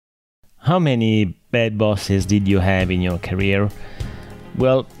how many bad bosses did you have in your career?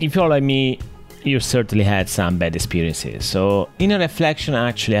 Well, if you're like me, you certainly had some bad experiences. So in a reflection,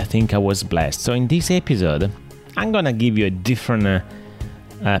 actually, I think I was blessed. So in this episode, I'm gonna give you a different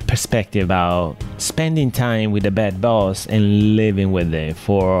perspective about spending time with a bad boss and living with it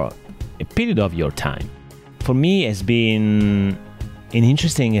for a period of your time. For me, it's been an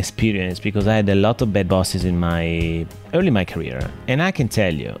interesting experience because I had a lot of bad bosses in my career, and I can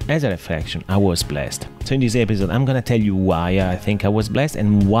tell you, as a reflection, I was blessed. So in this episode, I'm gonna tell you why I think I was blessed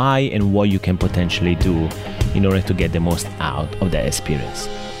and why and what you can potentially do in order to get the most out of that experience.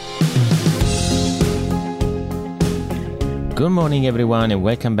 Good morning, everyone, and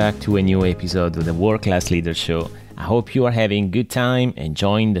welcome back to a new episode of the World Class Leader Show. I hope you are having a good time,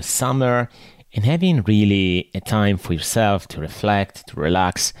 enjoying the summer, and having really a time for yourself to reflect, to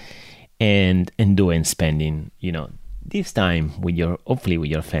relax, and spending, this time with hopefully with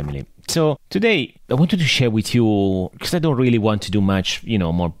your family. So today, I wanted to share with you, because I don't really want to do much,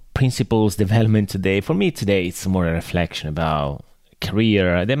 more principles development today. For me today, it's more a reflection about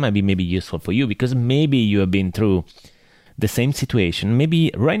career. That might be maybe useful for you because maybe you have been through the same situation.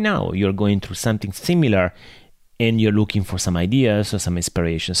 Maybe right now you're going through something similar and you're looking for some ideas or some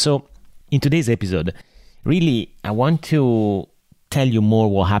inspiration. So in today's episode, really, I want to tell you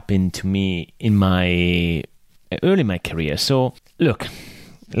more what happened to me in my early in my career. So look,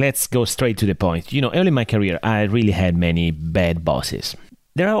 let's go straight to the point. Early in my career, I really had many bad bosses.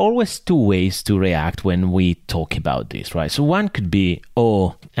 There are always two ways to react when we talk about this, right? So one could be,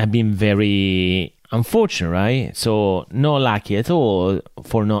 I've been very unfortunate, right? So not lucky at all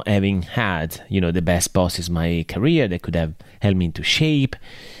for not having had, the best bosses in my career that could have helped me to shape,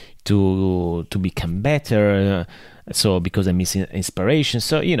 to become better. So because I'm missing inspiration.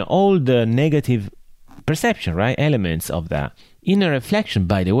 So, all the negative perception, right? Elements of that. In a reflection,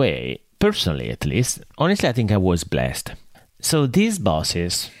 by the way, personally at least, honestly, I think I was blessed. So these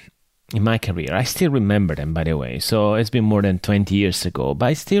bosses in my career, I still remember them, by the way. So it's been more than 20 years ago, but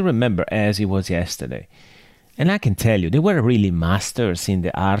I still remember as it was yesterday. And I can tell you, they were really masters in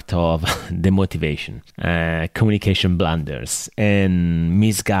the art of demotivation, communication blunders, and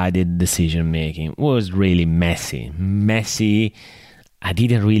misguided decision-making. It was really messy. I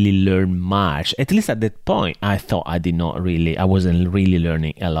didn't really learn much. At least at that point, I thought I wasn't really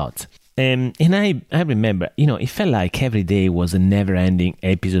learning a lot. And I remember, it felt like every day was a never-ending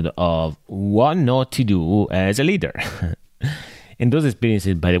episode of what not to do as a leader. And those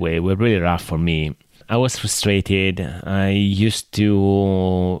experiences, by the way, were really rough for me. I was frustrated. I used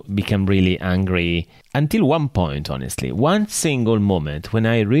to become really angry until one point, honestly. One single moment when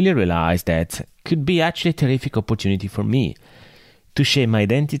I really realized that could be actually a terrific opportunity for me to shape my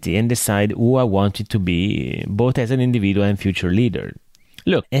identity and decide who I wanted to be, both as an individual and future leader.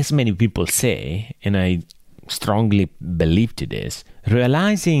 Look, as many people say, and I strongly believe to this,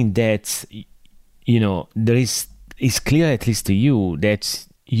 realizing that, there is clear, at least to you, that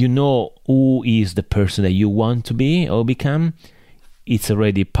who is the person that you want to be or become, it's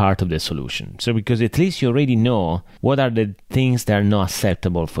already part of the solution. So because at least you already know what are the things that are not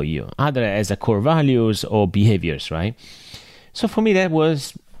acceptable for you, either as a core values or behaviors, right? So for me, that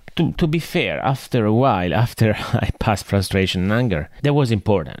was, to be fair, after a while, after I passed frustration and anger, that was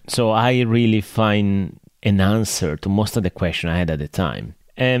important. So I really find an answer to most of the questions I had at the time.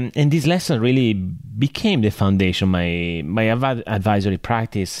 And this lesson really became the foundation of my advisory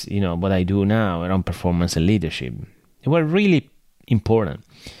practice, what I do now around performance and leadership. They were really important.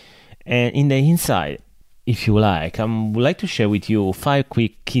 And in the inside, if you like, I would like to share with you 5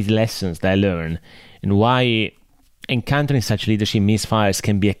 quick key lessons that I learned and why encountering such leadership misfires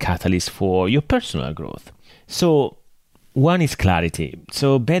can be a catalyst for your personal growth. So one is clarity.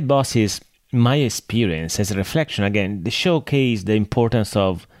 So bad bosses, my experience as a reflection, again, they showcase the importance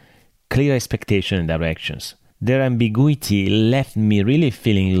of clear expectation and directions. Their ambiguity left me really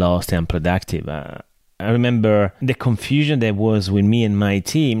feeling lost and unproductive. I remember the confusion that was with me and my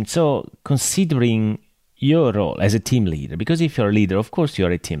team. So considering your role as a team leader, because if you're a leader, of course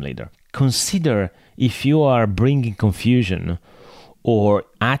you're a team leader. Consider if you are bringing confusion or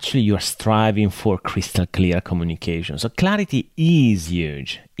actually you're striving for crystal clear communication. So clarity is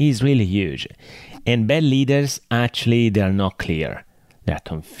huge, is really huge. And bad leaders, actually, they are not clear. They are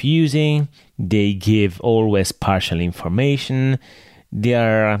confusing. They give always partial information. They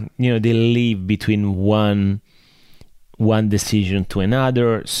are, they live between one decision to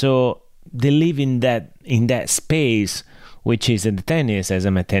another. So they live in that space, which is in the tennis, as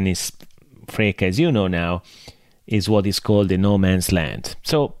I'm a tennis freak, as you know now, is what is called the no man's land.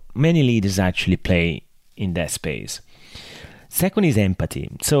 So many leaders actually play in that space. Second is empathy.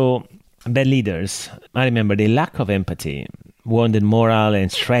 So bad leaders, I remember the lack of empathy, wounded morale,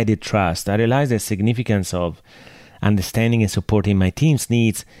 and shredded trust. I realized the significance of understanding and supporting my team's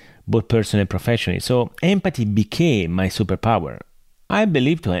needs, both personally and professionally. So empathy became my superpower. I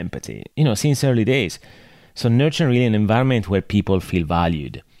believe to empathy, since early days. So nurture really an environment where people feel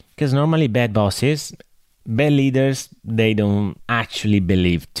valued. Because normally bad bosses, bad leaders, they don't actually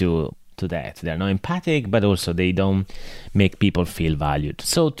believe to that. They're not empathic, but also they don't make people feel valued.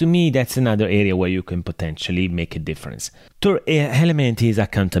 So to me, that's another area where you can potentially make a difference. Third element is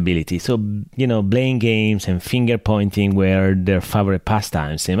accountability. So, playing games and finger pointing were their favorite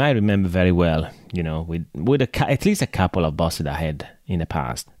pastimes. And I remember very well, with at least a couple of bosses I had in the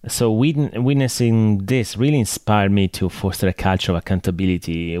past. So witnessing this really inspired me to foster a culture of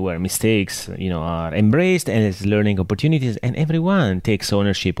accountability where mistakes, are embraced as learning opportunities and everyone takes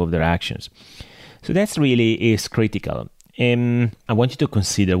ownership of their actions. So that's really is critical. I want you to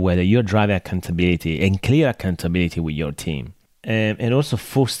consider whether you're driving accountability and clear accountability with your team. And also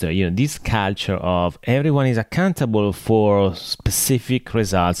foster, this culture of everyone is accountable for specific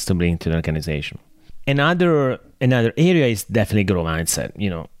results to bring to the organization. Another area is definitely growth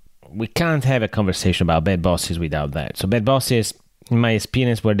mindset. We can't have a conversation about bad bosses without that. So bad bosses, in my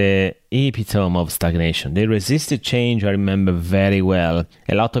experience, were the epitome of stagnation. They resisted change. I remember very well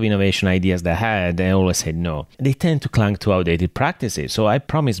a lot of innovation ideas they had. They always said no. They tend to cling to outdated practices. So I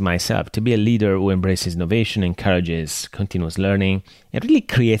promised myself to be a leader who embraces innovation, encourages continuous learning, and really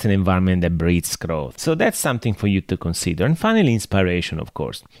creates an environment that breeds growth. So that's something for you to consider. And finally, inspiration, of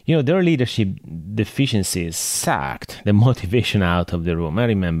course. Their leadership deficiencies sucked the motivation out of the room. I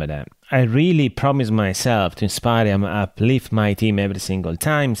remember that. I really promised myself to inspire and uplift my team every single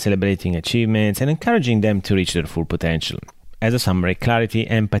time, celebrating achievements and encouraging them to reach their full potential. As a summary, clarity,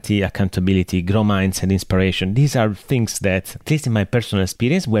 empathy, accountability, growth mindset, inspiration. These are things that, at least in my personal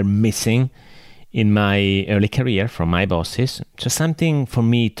experience, were missing in my early career from my bosses. Just something for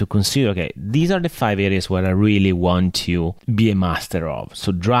me to consider. Okay, these are the 5 areas where I really want to be a master of.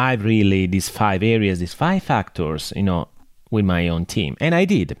 So drive really these 5 areas, these 5 factors, with my own team. And I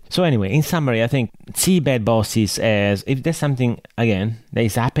did. So anyway, in summary, I think see bad bosses as, if there's something, again, that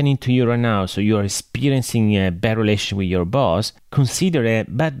is happening to you right now, so you're experiencing a bad relationship with your boss, consider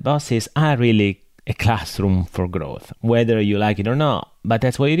that bad bosses are really a classroom for growth, whether you like it or not, but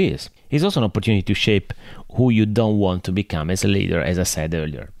that's what it is. It's also an opportunity to shape who you don't want to become as a leader, as I said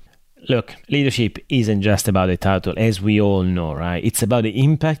earlier. Look, leadership isn't just about the title, as we all know, right? It's about the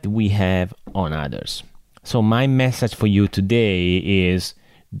impact we have on others. So my message for you today is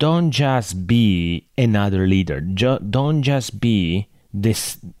don't just be another leader. Don't just be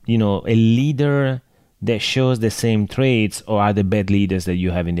this, a leader that shows the same traits or other bad leaders that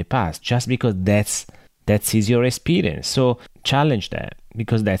you have in the past, just because that is your experience. So challenge that,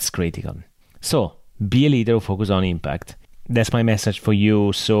 because that's critical. So be a leader who focuses on impact. That's my message for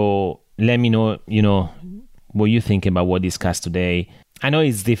you. So let me know, what you think about what we discussed today. I know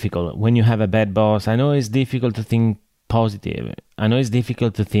it's difficult when you have a bad boss. I know it's difficult to think positive. I know it's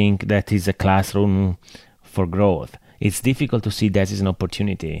difficult to think that is a classroom for growth. It's difficult to see that as an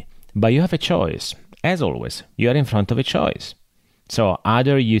opportunity. But you have a choice. As always, you are in front of a choice. So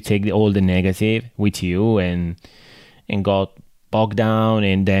either you take all the negative with you and got bogged down,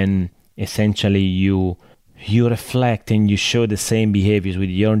 and then essentially you reflect and you show the same behaviors with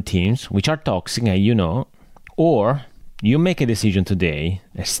your own teams, which are toxic, or you make a decision today,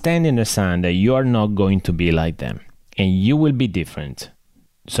 stand in the sun that you are not going to be like them and you will be different.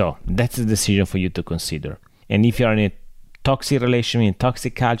 So that's a decision for you to consider. And if you're in a toxic relationship, in a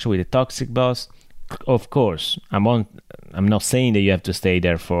toxic culture with a toxic boss, of course, I'm not saying that you have to stay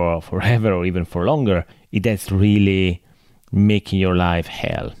there for forever or even for longer. That's really making your life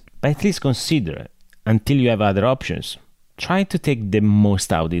hell. But at least consider it until you have other options. Try to take the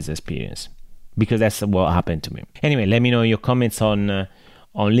most out of this experience, because that's what happened to me. Anyway, let me know your comments on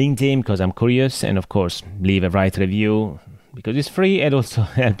LinkedIn, because I'm curious. And of course, leave a write review, because it's free and also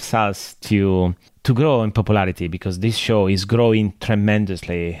helps us to grow in popularity, because this show is growing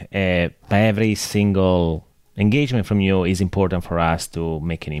tremendously. By every single engagement from you is important for us to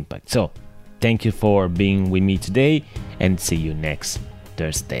make an impact. So thank you for being with me today, and see you next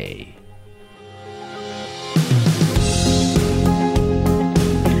Thursday.